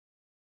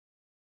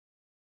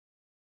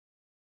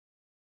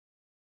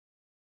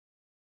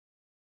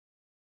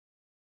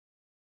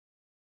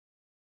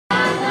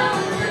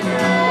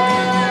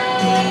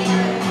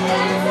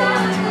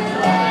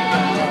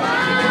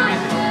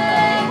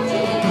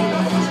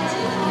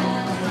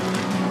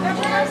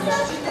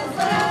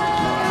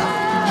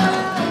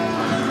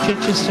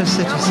Chichester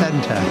city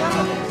centre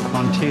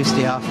on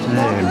Tuesday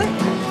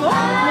afternoon.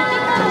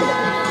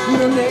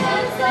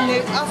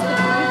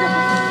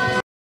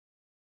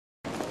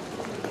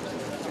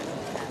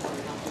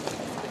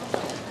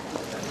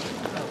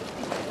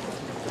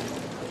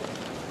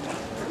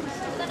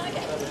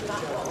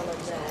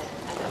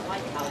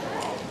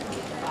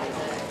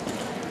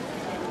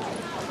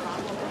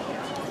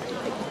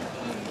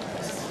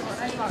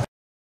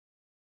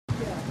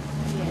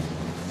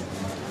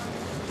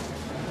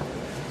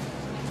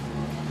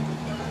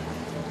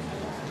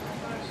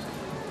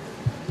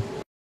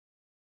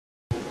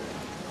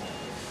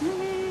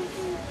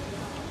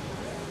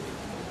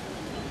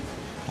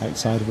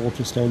 Outside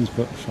Waterstone's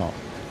bookshop.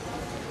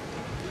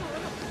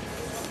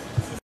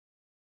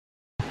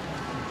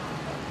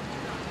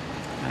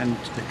 And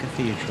the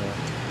cathedral.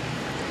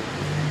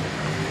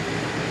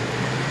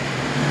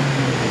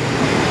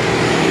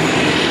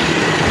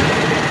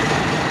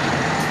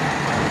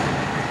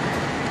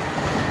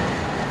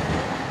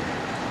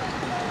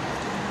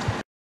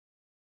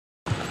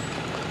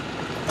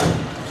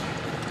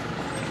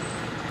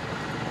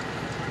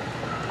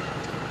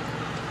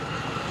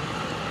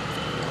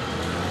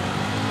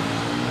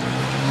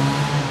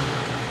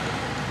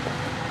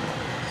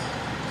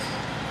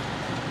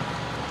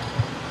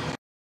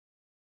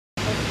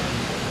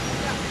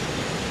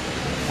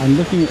 I'm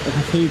looking at the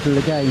cathedral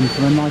again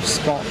from a nice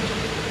spot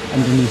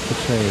underneath the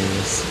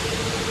trees.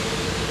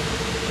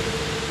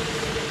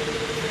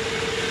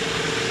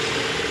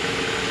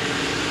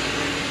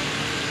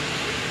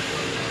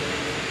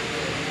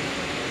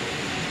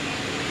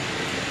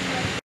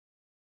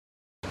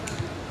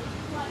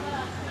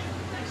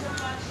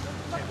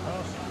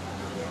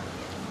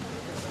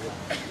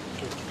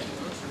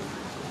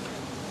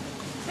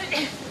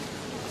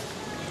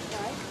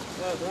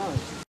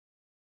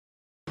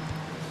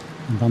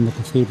 And on the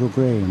cathedral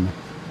green.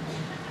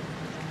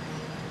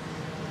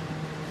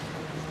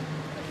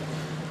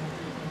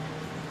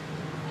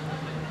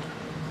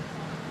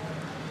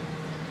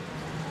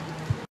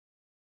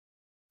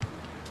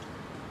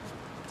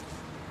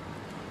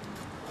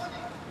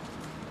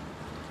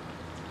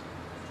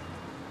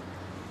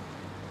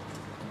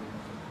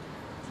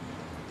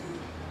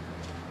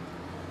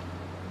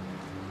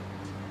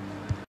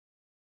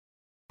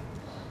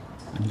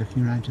 And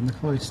looking around in the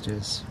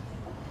cloisters.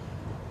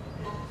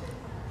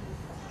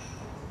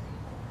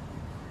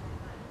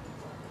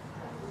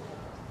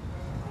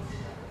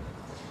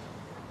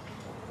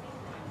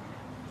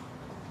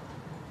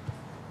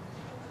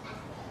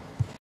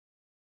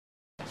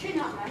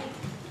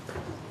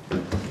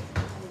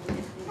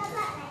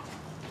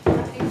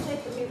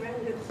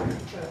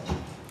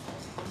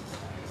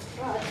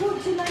 Right,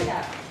 talk to you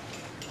later.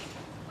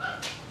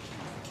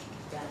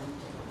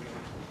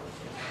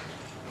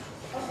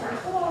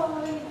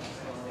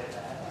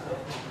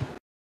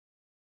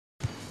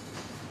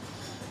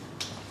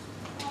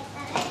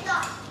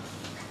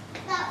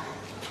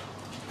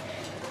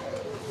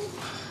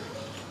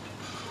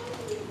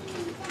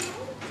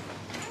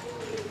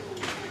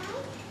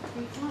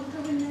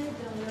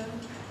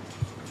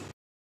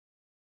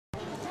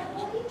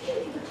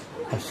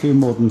 A few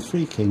more than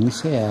 3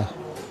 kings here.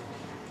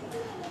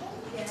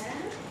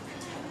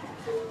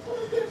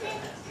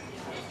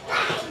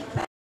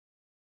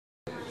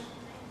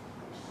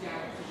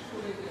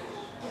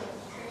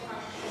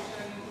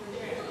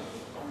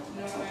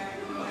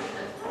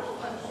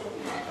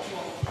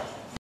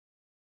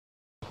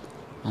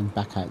 And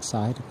back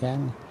outside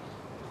again.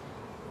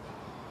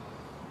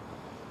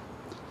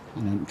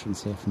 An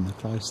entrance here from the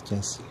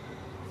cloisters.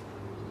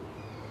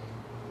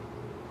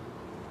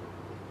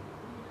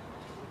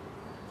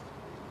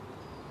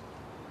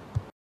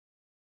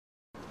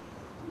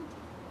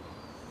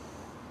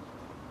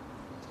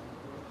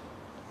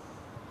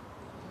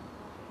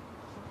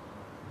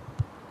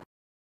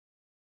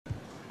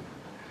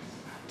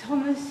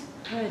 Thomas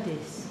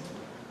Purdis,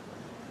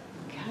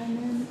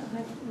 canon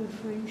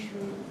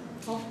referential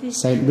of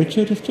this. St.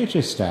 Richard of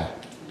Chichester.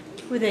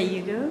 Well, there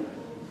you go.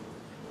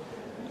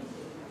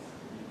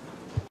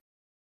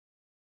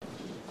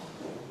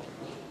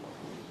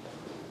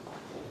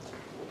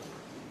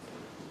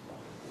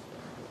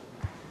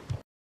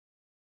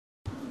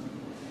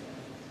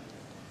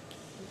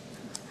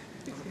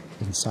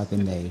 Inside the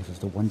nave of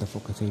the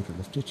wonderful Cathedral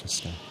of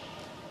Chichester.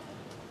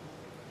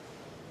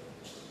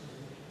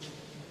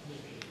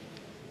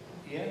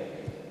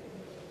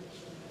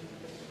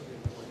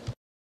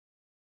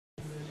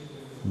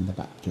 And the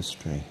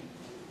baptistry.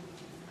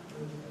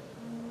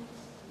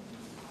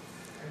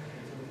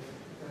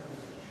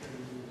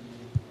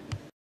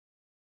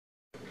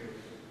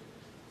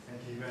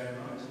 Thank you very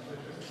much.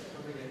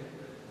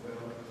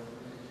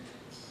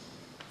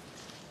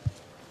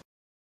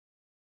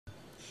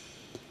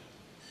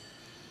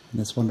 And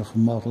this wonderful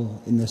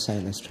model in the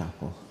Sailors'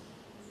 Chapel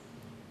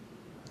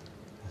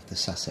of the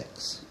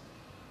Sussex.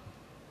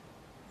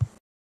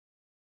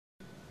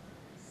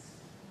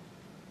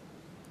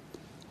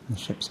 The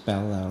ship's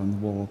bell there on the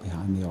wall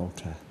behind the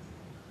altar.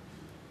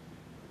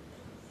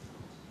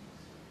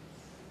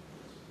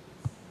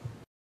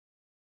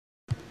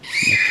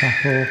 The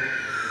Chapel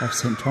of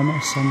St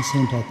Thomas and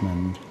St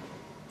Edmund.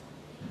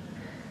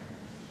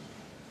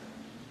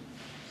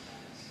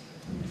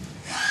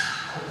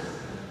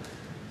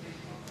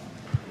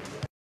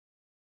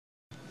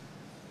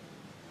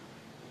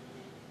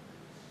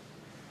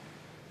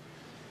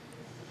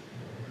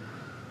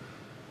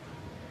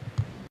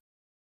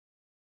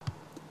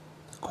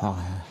 The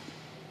choir.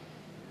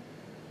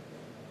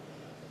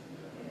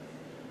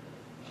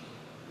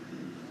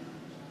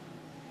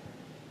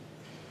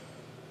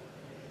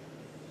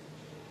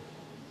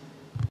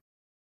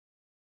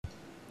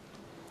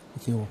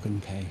 The organ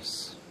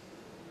case.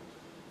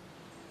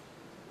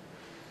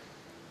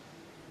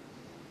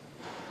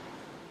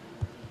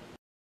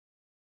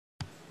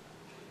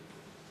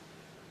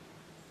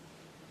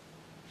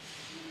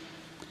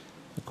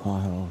 The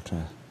choir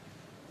altar.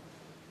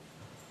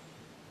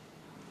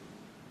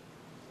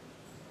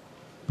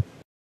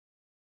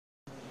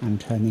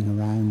 And turning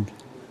around,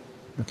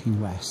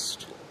 looking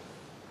west.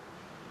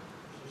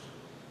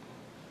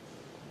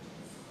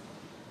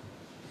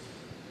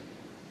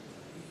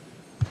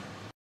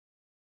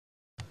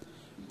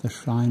 The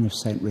shrine of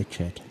St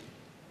Richard.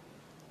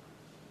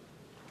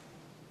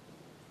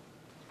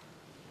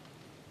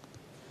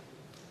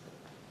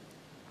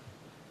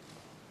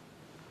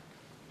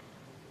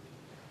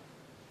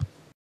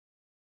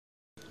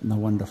 And the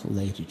wonderful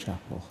Lady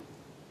Chapel.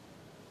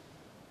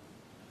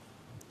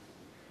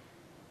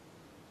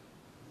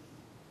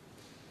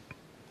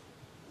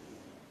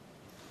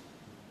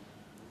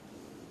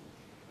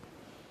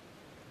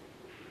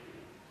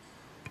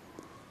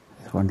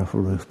 This wonderful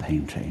roof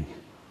painting.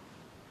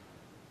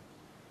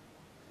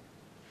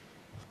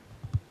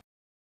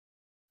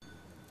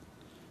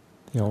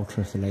 The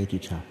altar of the Lady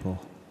Chapel,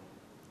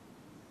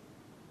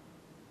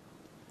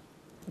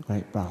 the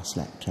great brass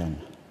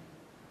lectern,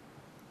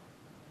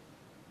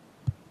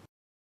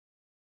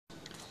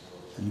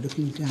 and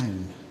looking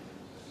down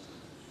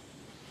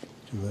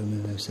to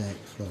Roman mosaic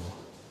floor.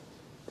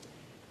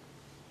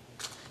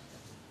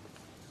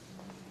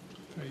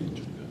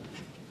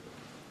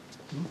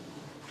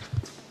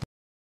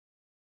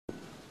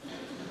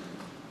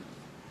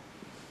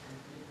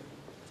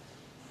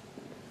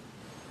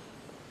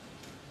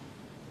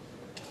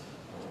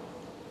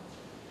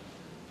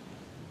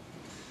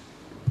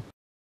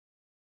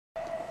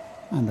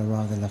 And a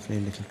rather lovely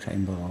little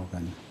chamber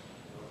organ.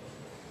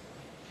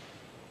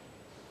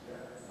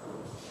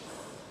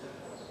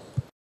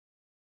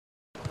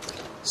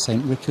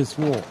 St Richard's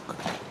Walk.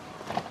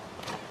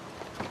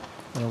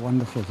 What a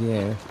wonderful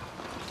view.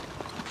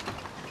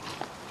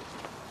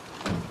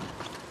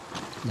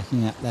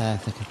 Looking up there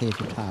at the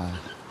cathedral tower.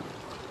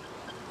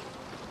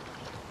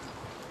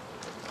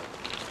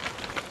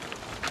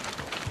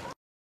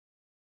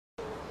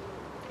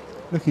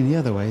 Looking the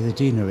other way, the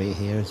deanery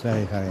here is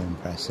very, very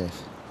impressive.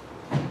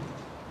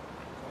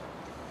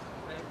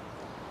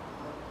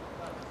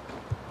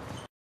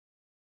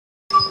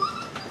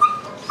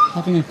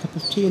 Having a cup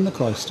of tea in the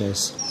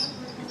cloisters.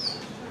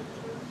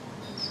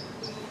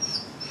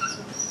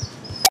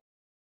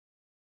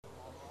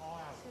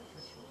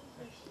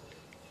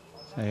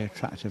 Very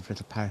attractive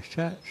little parish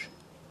church.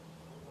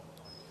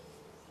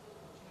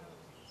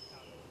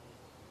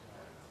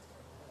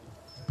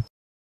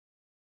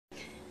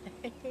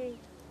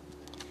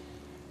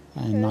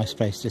 And a nice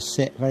place to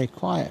sit, very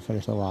quiet for a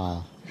little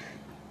while.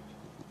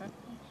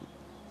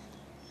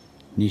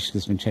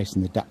 Nishka's been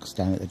chasing the ducks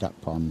down at the duck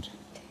pond.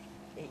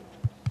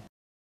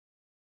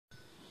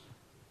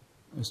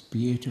 This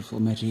beautiful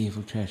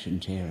medieval church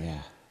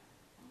interior.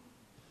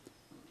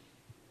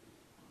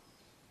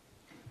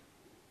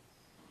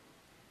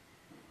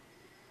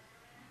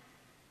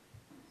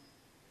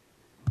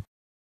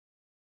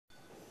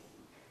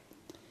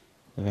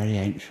 A very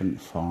ancient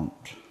font.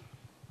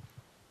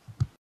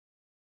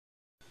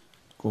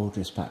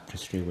 Gorgeous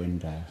baptistry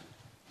window.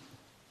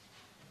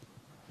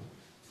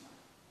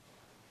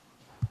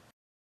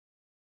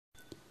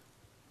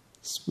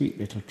 Sweet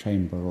little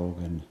chamber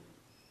organ.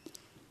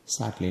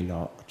 Sadly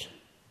locked.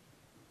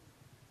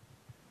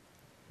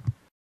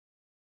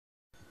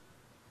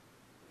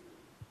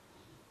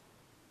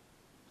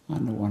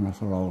 And a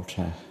wonderful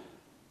altar.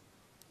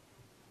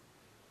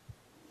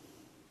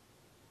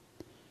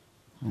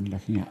 And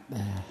looking up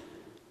there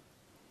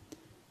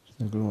to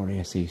the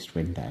glorious east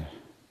window.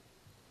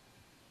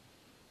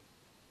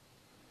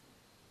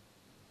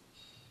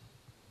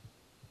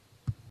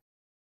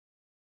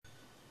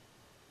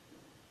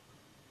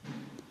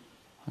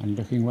 And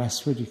looking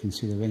westward, you can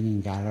see the ringing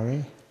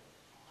gallery.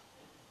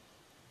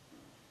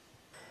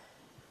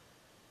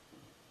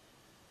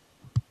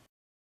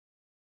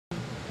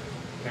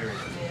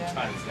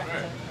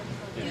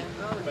 Yeah.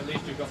 But at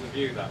least you've got the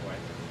view that way.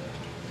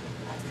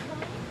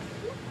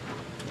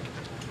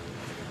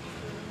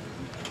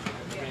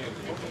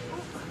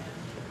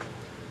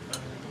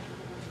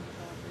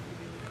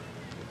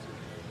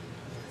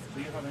 Do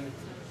you have any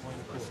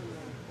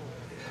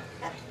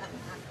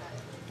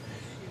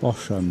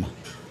Bosham.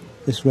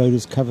 This road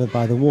is covered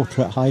by the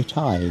water at high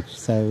tide,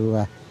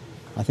 so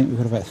I think we've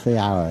got about 3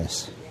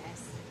 hours.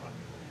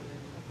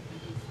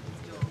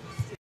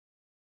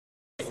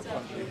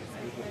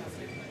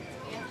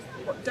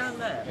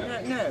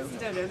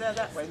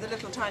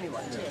 little tiny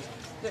ones, yes.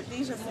 But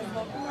these are more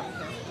modern, I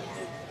think.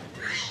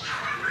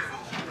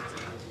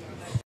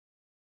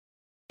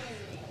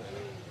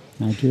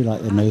 I do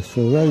like the no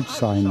through road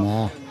sign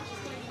there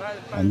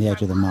on the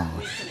edge of the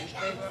marsh.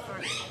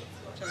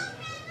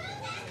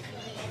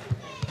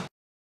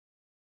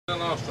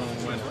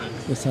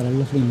 Just had a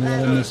lovely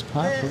meal in this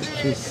pub,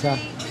 which is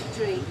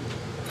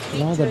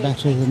rather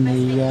better than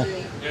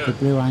the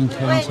Blue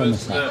Anchor in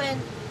Somerset.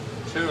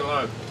 Too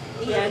low.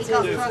 Yeah, it's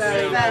got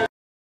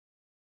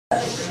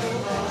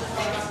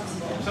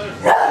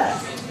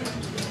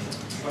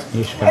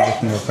You should be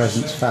making your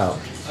presence felt.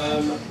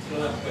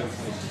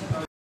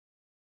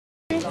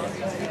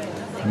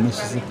 And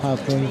this is the pub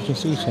where we've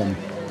just eaten.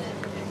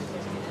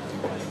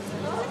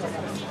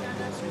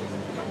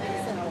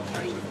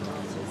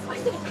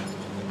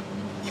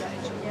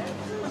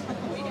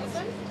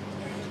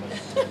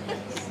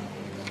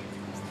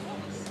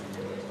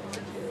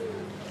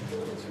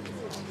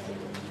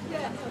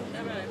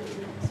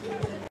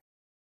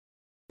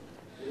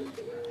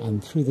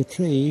 And through the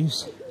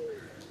trees,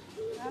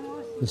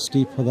 the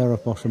steeple there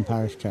of Bosham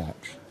Parish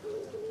Church.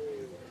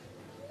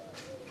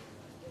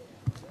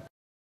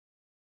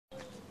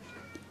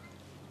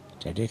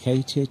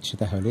 Dedicated to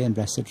the Holy and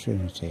Blessed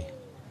Trinity.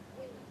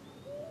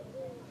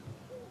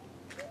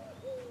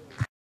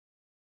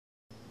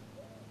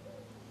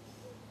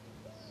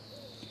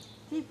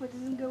 Steeple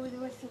doesn't go with the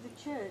rest of the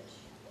church,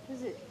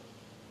 does it?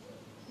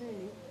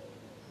 Really?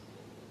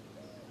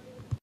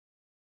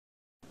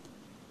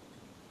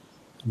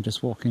 I'm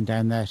just walking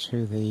down there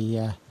to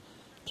the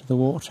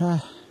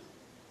water.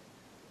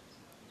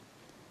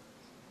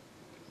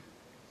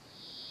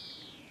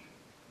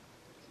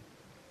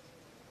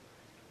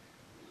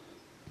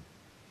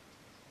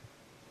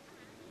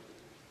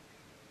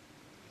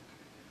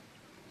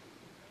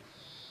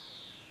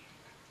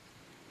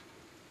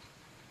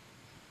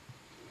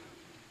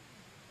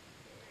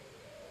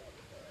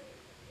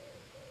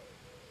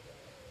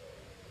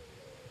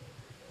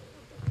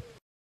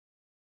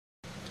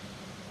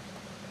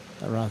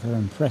 A rather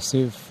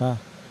impressive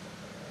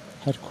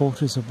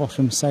headquarters of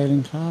Bosham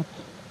Sailing Club.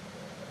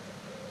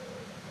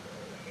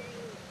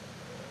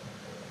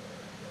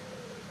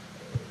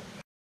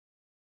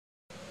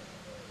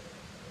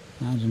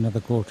 And another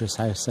gorgeous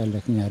house there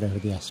looking out over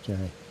the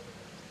estuary.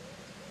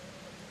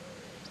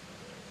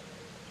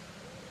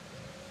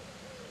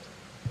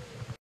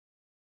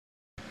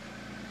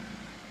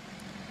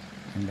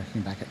 And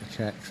looking back at the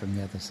church from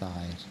the other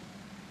side.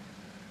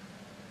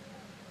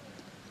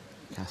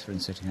 Catherine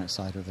sitting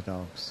outside with the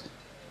dogs.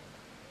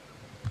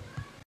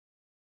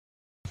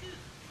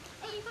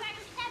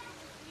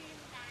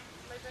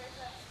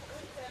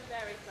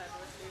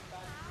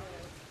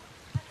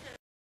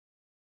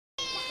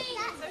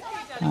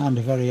 And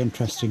a very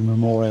interesting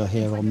memorial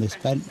here on this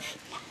bench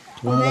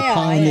to one of the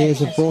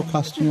pioneers of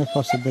broadcasting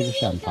across the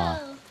British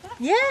Empire.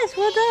 Yes,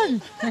 well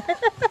done.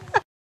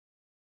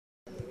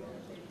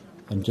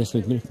 And just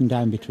looking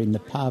down between the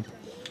pub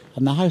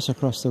and the house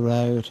across the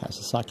road, as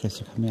the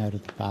cyclists are coming out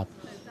of the pub,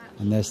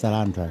 and there's the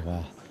Land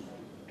Rover.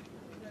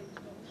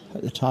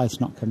 But the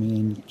tide's not coming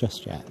in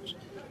just yet.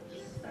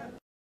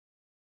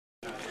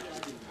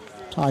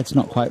 Tide's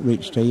not quite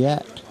reached her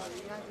yet.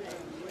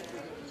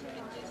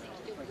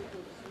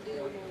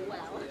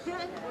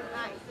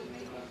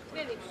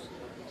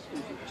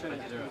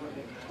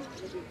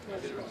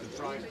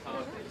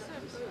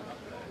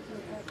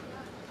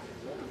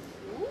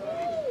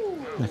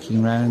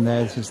 Looking round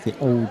there, this is the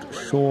old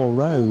Shore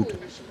Road,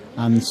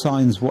 and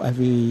signs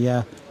every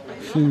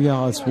few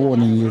yards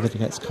warning you that it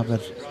gets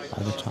covered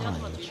by the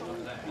tide.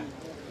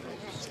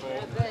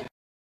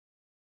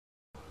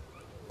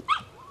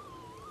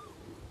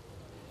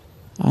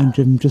 And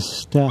I'm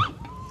just a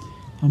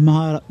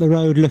mile up the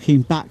road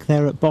looking back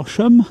there at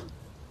Bosham.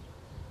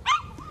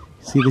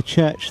 See the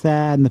church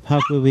there and the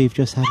pub where we've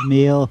just had a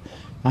meal,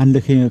 and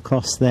looking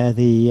across there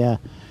the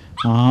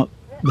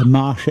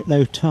marsh at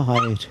low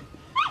tide,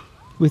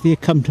 with the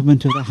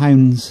accompaniment of the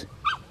hounds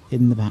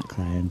in the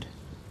background.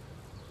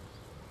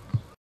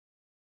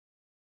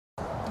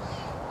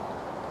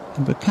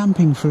 And we're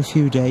camping for a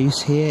few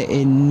days here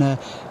in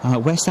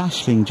West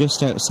Ashling,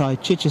 just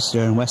outside Chichester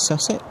in West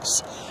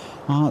Sussex.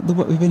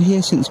 We've been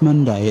here since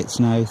Monday. It's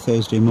now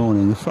Thursday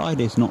morning.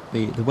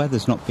 The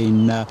weather's not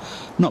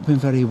been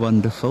very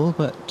wonderful,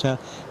 but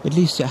at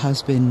least it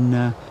has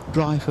been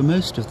dry for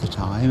most of the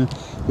time.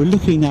 We're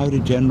looking now at a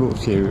general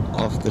view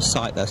of the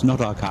site. That's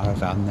not our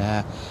caravan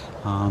there.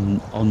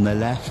 On the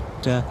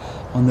left,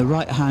 on the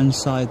right hand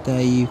side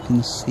there, you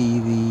can see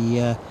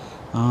the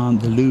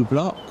loo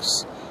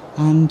blocks.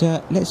 And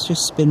let's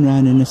just spin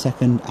round in a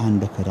second and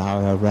look at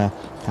our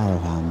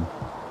caravan.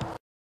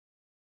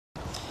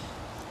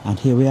 And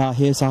here we are,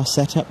 here's our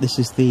setup. This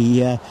is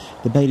the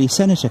Bailey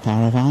Senator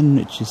caravan,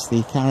 which is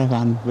the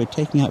caravan we're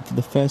taking out for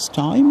the first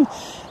time.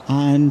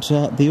 And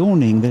the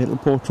awning, the little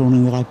porch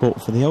awning that I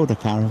bought for the older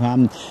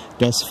caravan,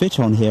 does fit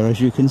on here,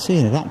 as you can see,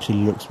 and it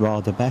actually looks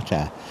rather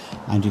better.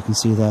 And you can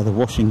see there the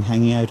washing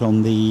hanging out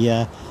on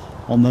the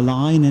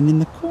line, and in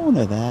the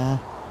corner there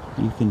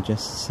you can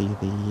just see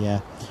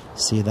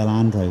the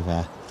Land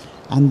Rover.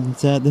 And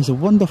there's a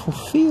wonderful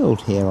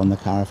field here on the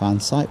caravan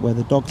site where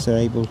the dogs are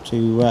able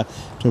to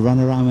run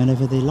around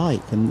whenever they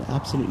like, and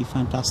absolutely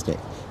fantastic.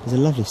 It's a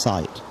lovely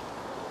sight.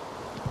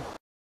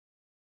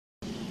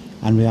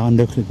 And we are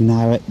looking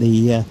now at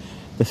the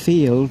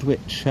field,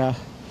 which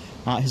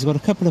has got a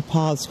couple of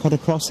paths cut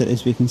across it,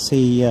 as we can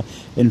see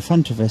in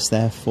front of us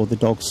there, for the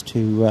dogs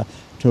to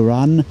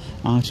run,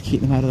 to keep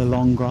them out of the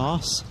long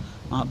grass.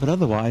 But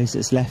otherwise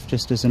it's left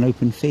just as an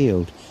open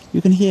field.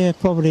 You can hear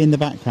probably in the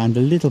background a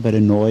little bit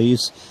of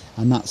noise,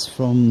 and that's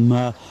from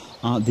the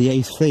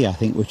A3, I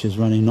think, which is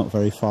running not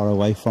very far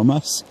away from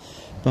us.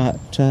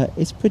 But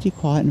it's pretty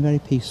quiet and very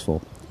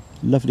peaceful.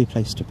 Lovely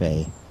place to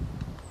be.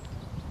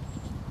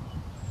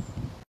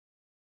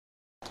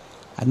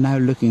 And now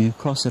looking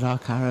across at our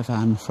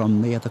caravan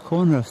from the other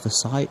corner of the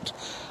site,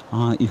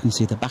 you can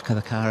see the back of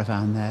the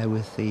caravan there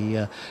with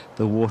the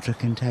water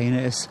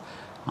containers.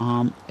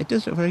 It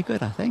does look very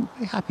good, I think.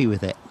 Very happy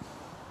with it.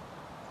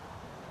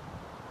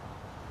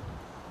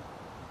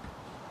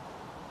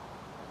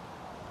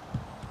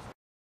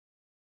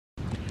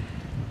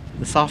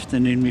 This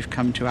afternoon we've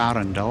come to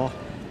Arundel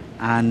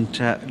and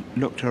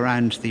looked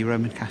around the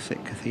Roman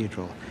Catholic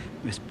Cathedral.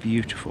 This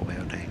beautiful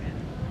building.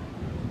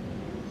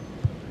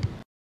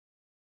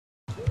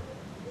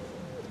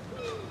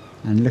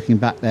 And looking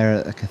back there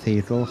at the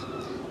cathedral,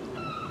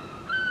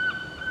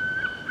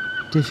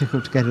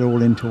 difficult to get it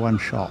all into one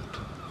shot,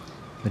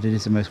 but it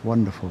is the most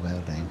wonderful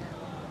building.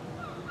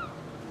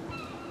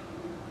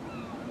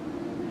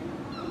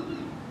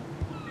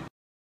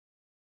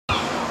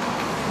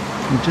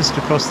 And just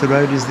across the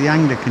road is the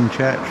Anglican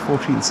church,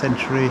 14th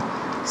century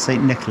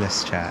St.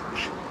 Nicholas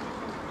Church,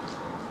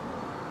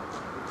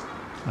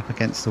 up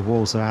against the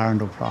walls of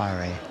Arundel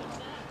Priory.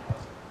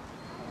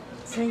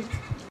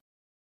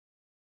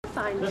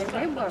 Fine,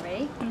 don't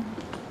worry.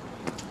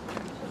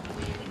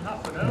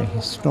 A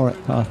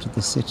historic part of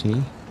the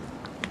city,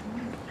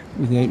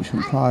 with the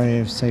ancient priory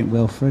of St.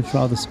 Wilfrid,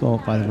 rather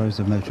spoilt by the rows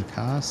of motor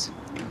cars.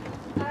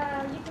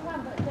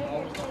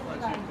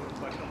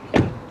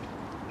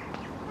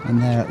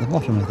 And there at the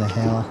bottom of the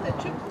hill,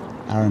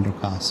 Arundel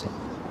Castle.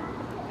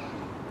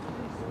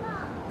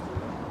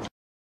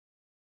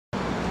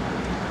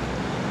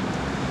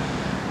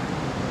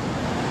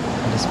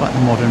 And despite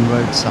the modern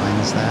road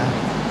signs there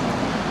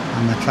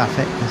and the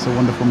traffic, there's a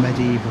wonderful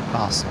medieval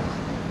castle.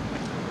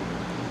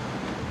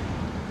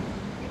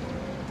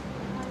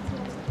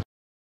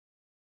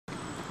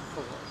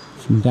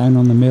 From down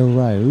on the Mill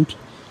Road, you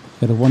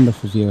get a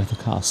wonderful view of the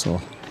castle.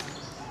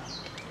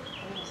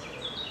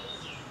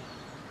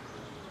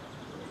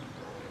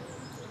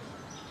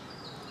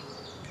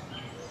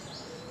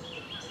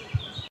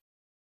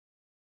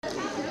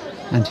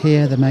 And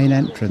here the main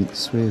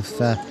entrance,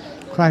 with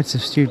crowds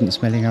of students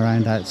milling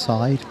around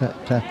outside, but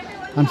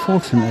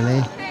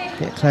unfortunately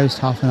it closed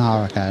half an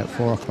hour ago at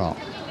 4 o'clock.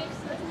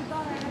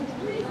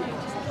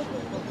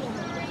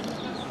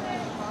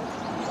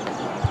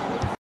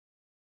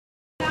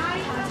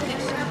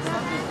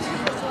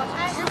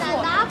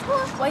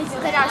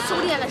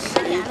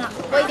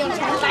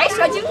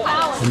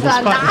 And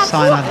despite the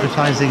sign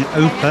advertising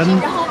open,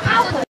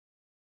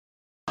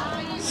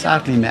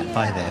 sadly met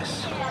by this.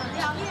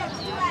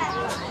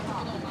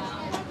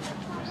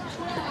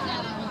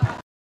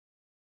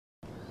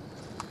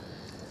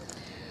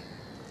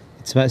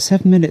 It's about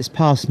 7 minutes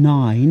past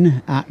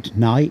 9 at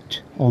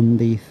night on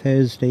the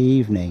Thursday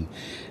evening,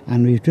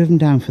 and we've driven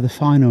down for the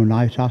final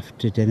night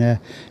after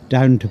dinner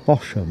down to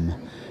Bosham,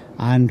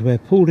 and we're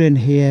pulled in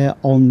here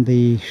on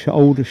the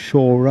older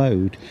Shore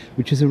Road,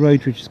 which is a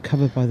road which is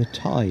covered by the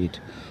tide.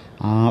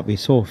 We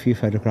saw a few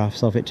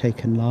photographs of it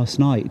taken last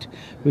night.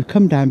 We've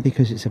come down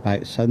because it's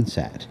about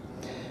sunset,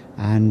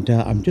 and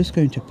I'm just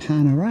going to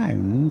pan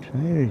around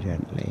very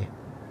gently,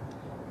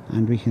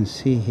 and we can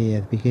see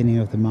here the beginning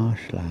of the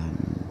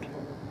marshland.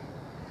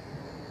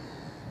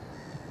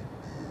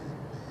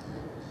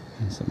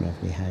 And some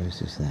lovely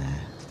houses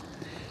there,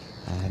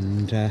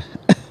 and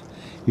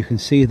you can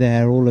see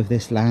there all of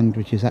this land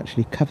which is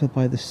actually covered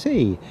by the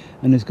sea,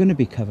 and is going to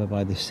be covered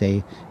by the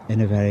sea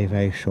in a very,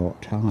 very short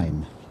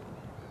time.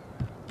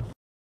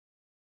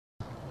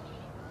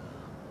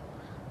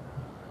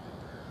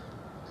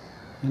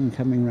 And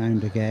coming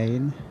round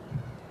again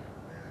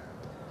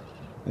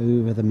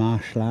over the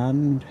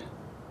marshland,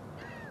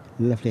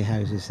 lovely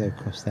houses there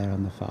across there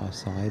on the far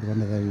side.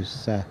 One of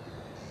those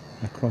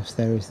across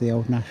there is the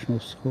old National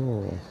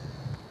School.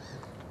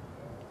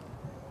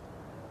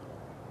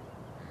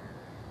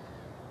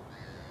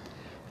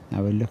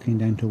 Now we're looking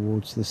down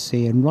towards the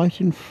sea, and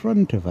right in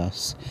front of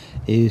us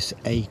is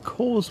a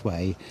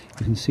causeway.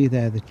 You can see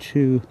there the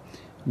two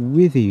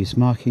withies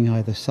marking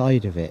either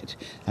side of it,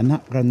 and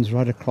that runs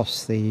right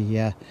across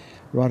the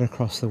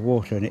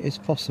water, and it is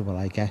possible,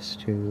 I guess,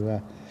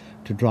 to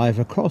drive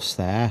across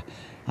there.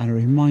 And it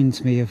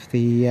reminds me of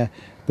the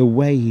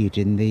Wade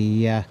in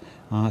the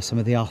some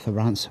of the Arthur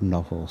Ransom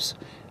novels,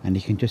 and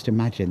you can just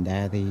imagine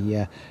there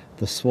the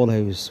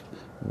swallows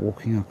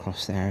walking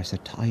across there as the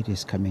tide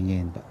is coming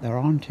in, but there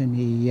aren't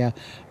any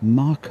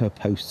marker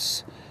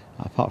posts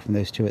apart from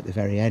those two at the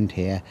very end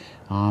here,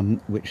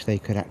 which they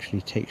could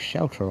actually take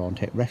shelter on,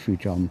 take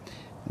refuge on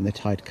when the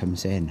tide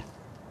comes in.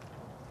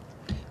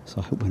 So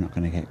I hope we're not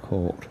going to get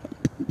caught.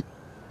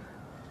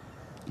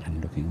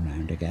 And looking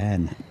around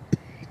again,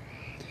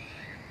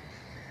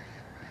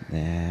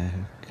 there,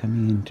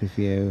 coming into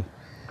view,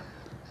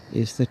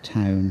 is the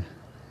town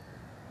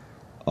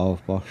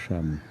of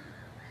Bosham.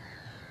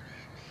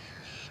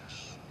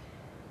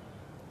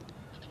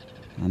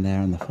 And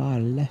there on the far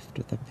left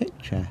of the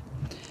picture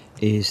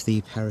is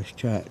the parish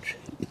church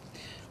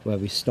where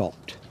we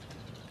stopped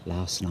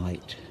last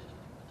night.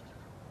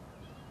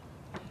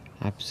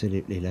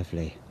 Absolutely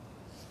lovely.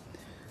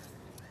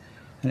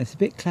 And it's a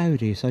bit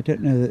cloudy, so I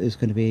don't know that there's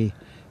going to be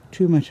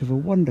too much of a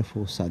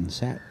wonderful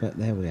sunset, but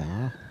there we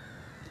are.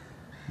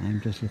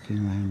 I'm just looking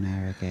around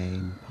now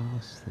again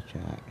past the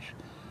church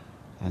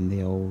and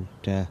the old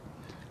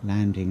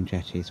landing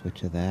jetties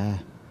which are there.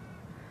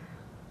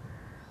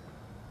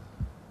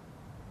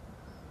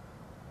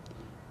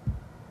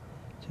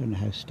 Don't know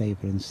how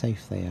stable and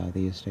safe they are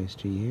these days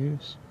to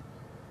use.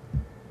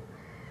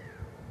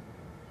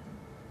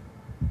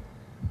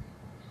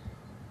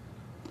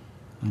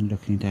 And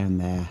looking down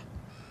there,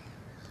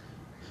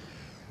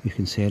 you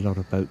can see a lot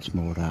of boats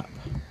moored up.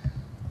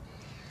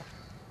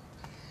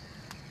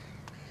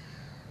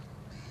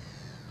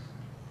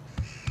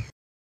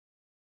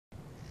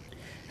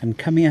 And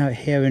coming out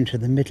here into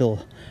the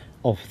middle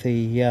of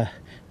the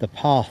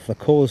path, the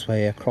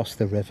causeway across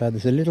the river,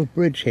 there's a little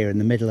bridge here in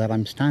the middle that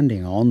I'm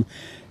standing on,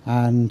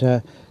 and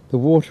the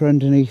water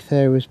underneath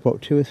there is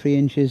about 2 or 3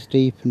 inches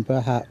deep and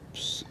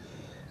perhaps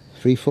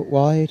 3 foot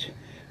wide.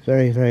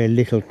 Very, very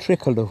little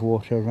trickle of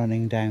water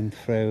running down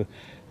through,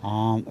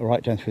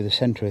 right down through the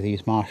centre of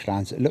these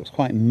marshlands. It looks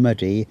quite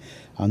muddy.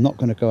 I'm not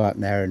going to go out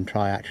there and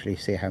try actually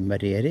see how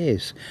muddy it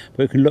is,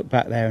 but you can look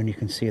back there and you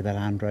can see the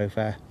Land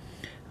Rover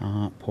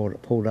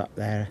pulled up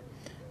there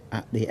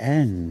at the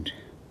end.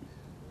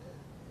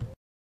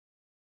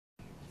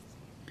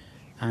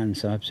 And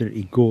some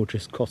absolutely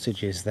gorgeous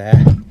cottages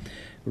there,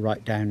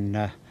 right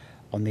down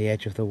on the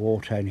edge of the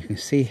water, and you can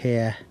see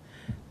here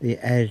the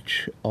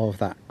edge of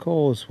that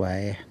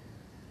causeway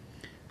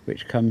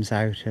which comes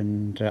out,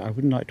 and I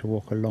wouldn't like to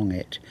walk along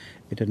it.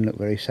 It doesn't look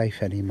very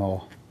safe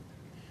anymore.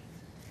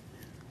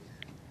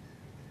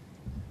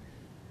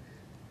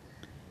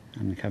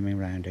 And coming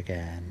round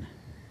again,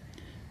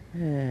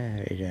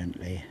 very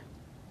gently.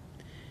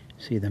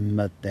 See the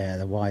mud there,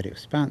 the wide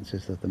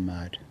expanses of the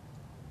mud.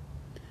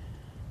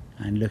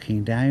 And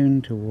looking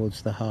down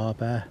towards the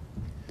harbour,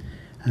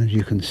 and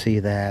you can see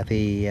there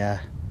the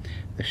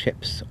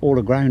ships all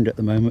aground at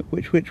the moment,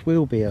 which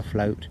will be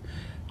afloat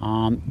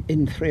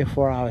in 3 or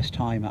 4 hours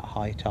time at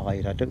high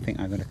tide. I don't think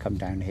I'm going to come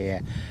down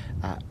here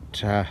at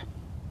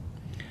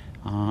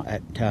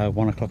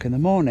 1 o'clock in the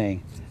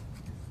morning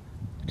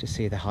to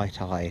see the high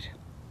tide.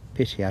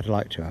 Pity, I'd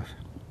like to have.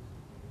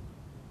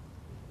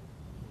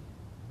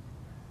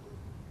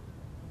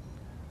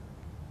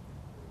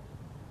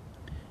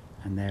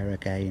 And there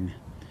again,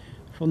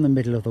 from the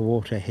middle of the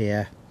water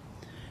here,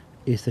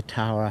 is the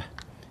tower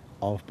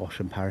of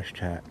Bosham Parish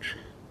Church.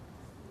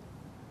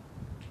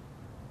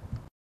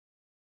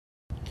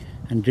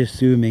 And just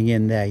zooming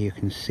in there, you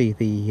can see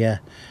the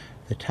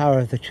tower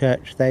of the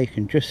church there. You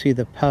can just see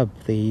the pub,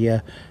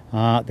 the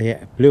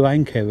Blue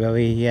Anchor where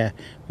we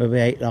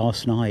ate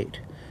last night.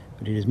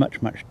 But it is much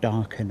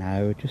darker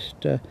now.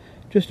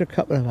 Just a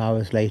couple of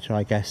hours later,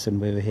 I guess, than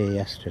we were here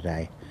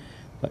yesterday.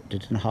 But it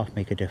didn't half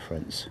make a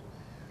difference.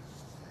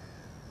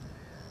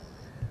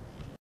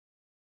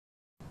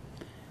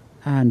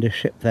 And a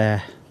ship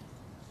there,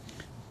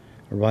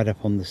 right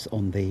up on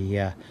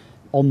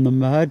the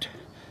mud.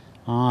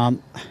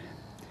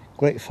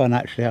 Great fun,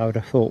 actually. I would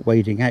have thought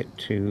wading out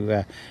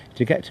to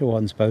get to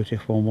one's boat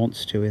if one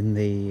wants to in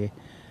the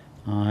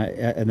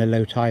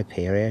low tide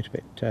period,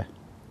 but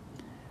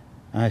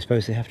I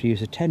suppose they have to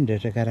use a tender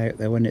to get out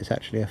there when it's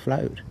actually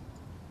afloat.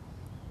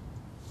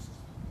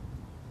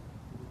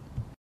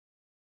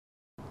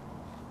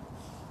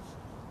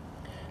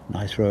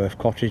 Nice row of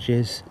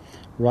cottages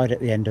right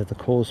at the end of the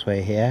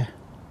causeway here.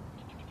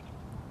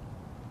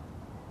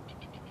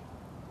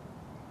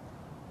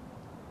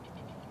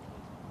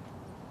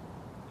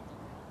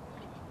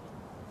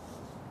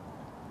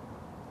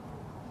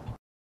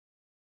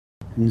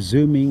 And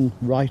zooming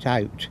right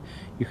out,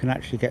 you can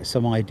actually get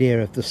some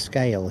idea of the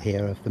scale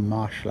here of the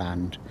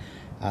marshland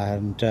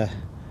and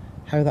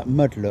how that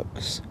mud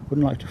looks.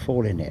 Wouldn't like to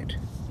fall in it.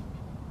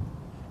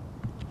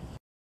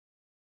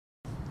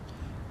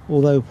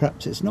 Although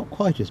perhaps it's not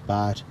quite as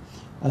bad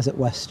as at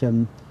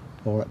Westham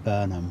or at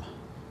Burnham.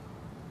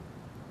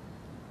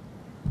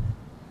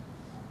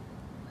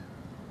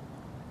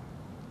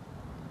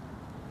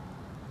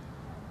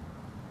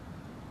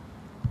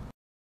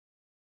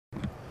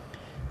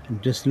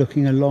 And just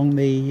looking along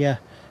the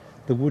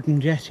wooden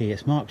jetty,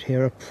 it's marked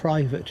here a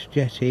private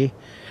jetty,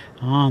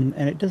 and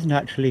it doesn't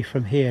actually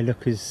from here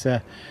look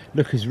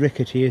as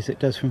rickety as it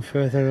does from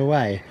further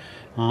away.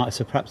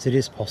 So perhaps it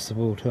is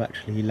possible to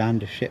actually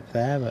land a ship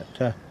there,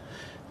 but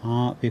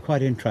it'd be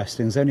quite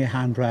interesting. There's only a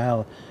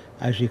handrail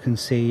as you can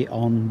see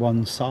on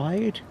one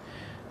side,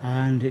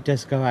 and it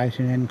does go out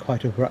and end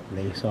quite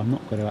abruptly, so I'm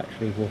not going to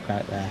actually walk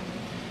out there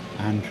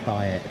and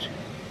try it.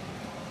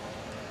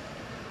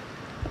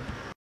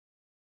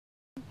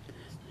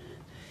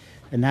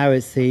 And now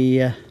as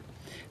the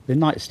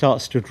night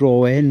starts to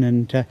draw in,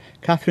 and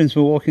Catherine's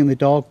been walking the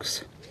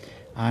dogs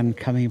and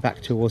coming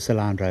back towards the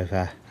Land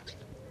Rover.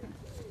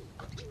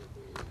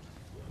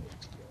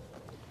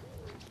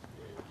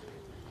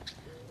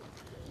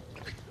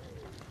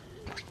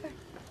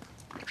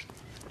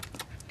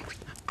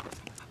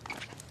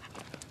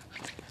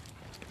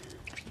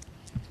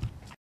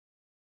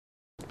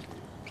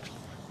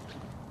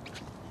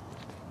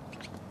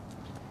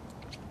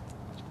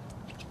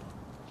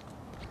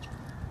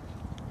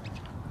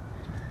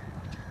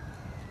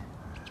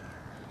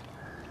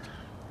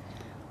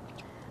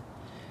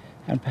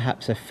 And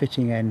perhaps a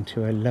fitting end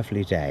to a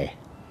lovely day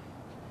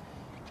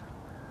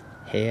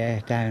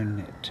here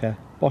down at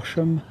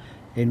Bosham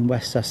in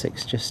West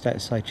Sussex, just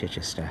outside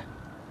Chichester.